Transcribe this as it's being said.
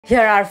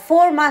Here are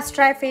 4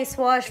 must-try face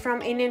wash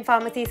from Indian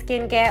Pharmacy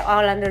Skincare,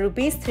 all under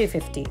rupees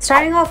 350.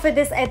 Starting off with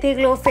this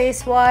Ethiglow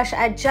face wash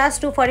at just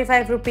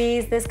 245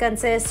 rupees. This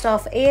consists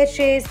of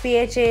AHAs,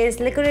 PHAs,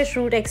 licorice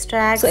root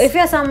extract. So if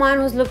you're someone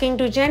who's looking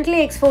to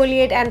gently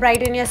exfoliate and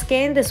brighten your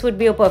skin, this would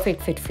be a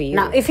perfect fit for you.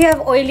 Now, if you have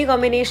oily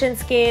combination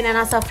skin and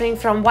are suffering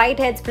from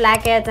whiteheads,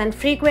 blackheads and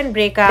frequent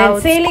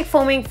breakouts, then Salic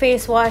foaming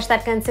face wash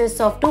that consists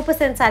of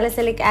 2%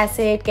 salicylic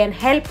acid can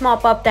help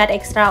mop up that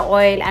extra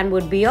oil and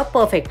would be your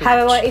perfect match.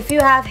 However, if you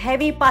have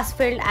heavy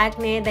pus-filled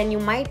acne, then you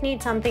might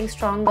need something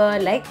stronger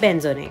like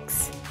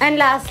Benzonix. And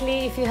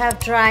lastly, if you have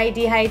dry,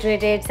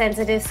 dehydrated,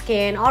 sensitive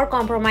skin or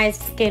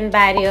compromised skin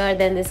barrier,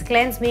 then this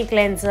Cleanse Me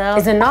Cleanser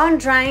is a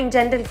non-drying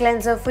gentle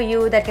cleanser for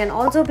you that can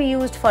also be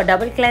used for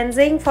double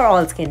cleansing for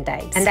all skin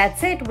types. And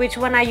that's it. Which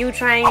one are you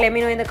trying? Let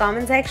me know in the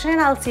comment section.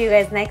 I'll see you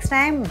guys next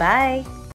time. Bye.